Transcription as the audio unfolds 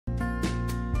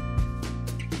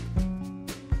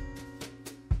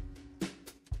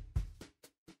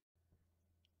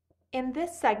In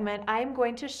this segment, I am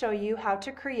going to show you how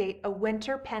to create a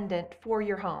winter pendant for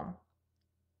your home.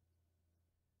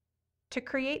 To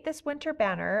create this winter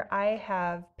banner, I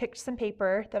have picked some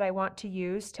paper that I want to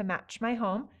use to match my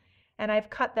home, and I've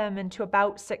cut them into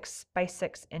about 6 by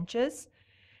 6 inches.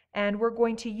 And we're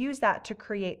going to use that to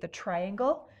create the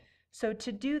triangle. So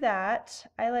to do that,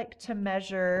 I like to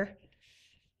measure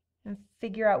and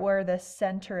figure out where the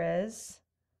center is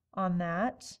on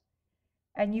that.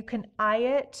 And you can eye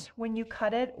it when you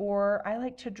cut it, or I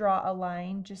like to draw a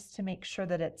line just to make sure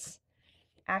that it's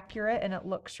accurate and it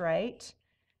looks right.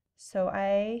 So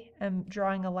I am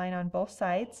drawing a line on both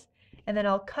sides, and then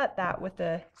I'll cut that with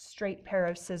a straight pair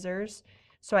of scissors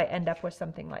so I end up with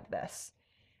something like this.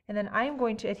 And then I'm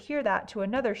going to adhere that to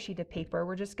another sheet of paper.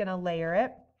 We're just going to layer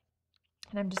it,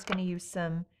 and I'm just going to use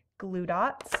some glue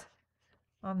dots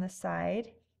on the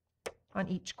side on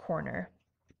each corner.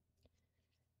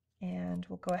 And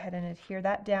we'll go ahead and adhere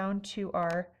that down to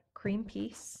our cream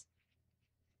piece.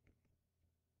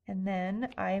 And then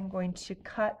I am going to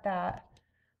cut that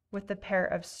with a pair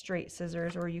of straight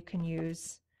scissors, or you can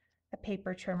use a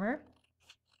paper trimmer.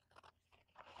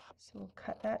 So we'll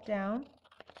cut that down.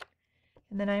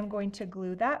 And then I'm going to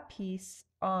glue that piece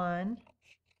on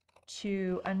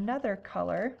to another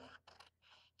color.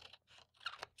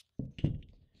 So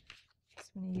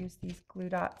I'm going to use these glue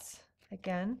dots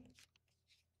again.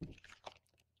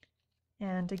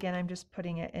 And again, I'm just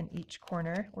putting it in each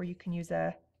corner, or you can use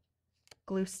a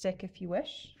glue stick if you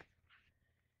wish.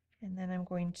 And then I'm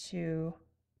going to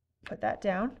put that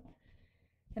down.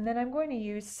 And then I'm going to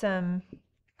use some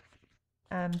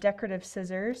decorative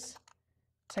scissors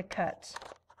to cut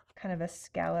kind of a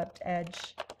scalloped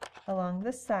edge along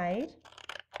the side.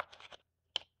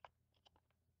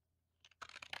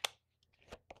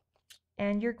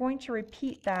 And you're going to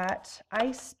repeat that.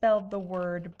 I spelled the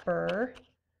word burr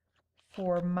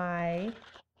for my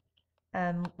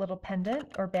little pendant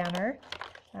or banner.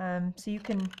 So you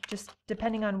can just,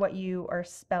 depending on what you are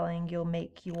spelling, you'll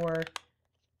make your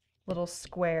little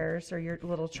squares or your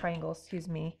little triangles, excuse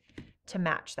me, to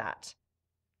match that.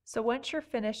 So once you're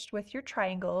finished with your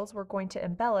triangles, we're going to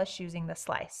embellish using the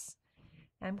slice.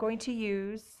 I'm going to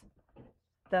use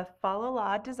the Fa La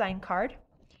La design card,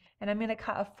 and I'm going to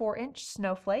cut a 4-inch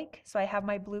snowflake. So I have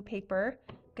my blue paper,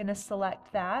 going to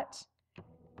select that,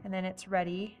 and then it's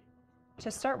ready to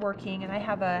start working. And I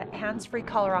have a hands-free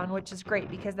collar on, which is great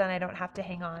because then I don't have to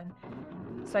hang on,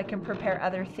 so I can prepare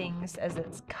other things as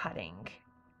it's cutting.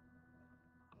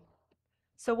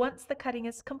 So once the cutting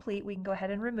is complete, we can go ahead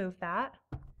and remove that,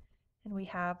 and we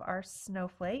have our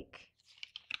snowflake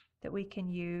that we can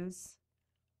use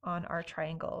on our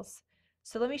triangles.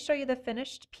 So let me show you the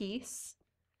finished piece.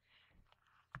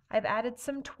 I've added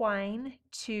some twine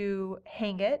to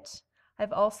hang it.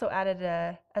 I've also added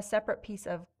a separate piece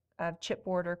of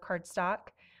chipboard or cardstock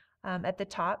at the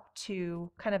top to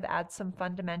kind of add some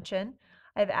fun dimension.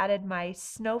 I've added my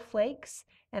snowflakes,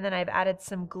 and then I've added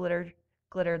some glittered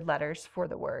letters for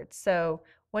the words. So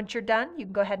once you're done, you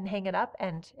can go ahead and hang it up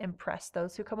and impress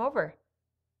those who come over.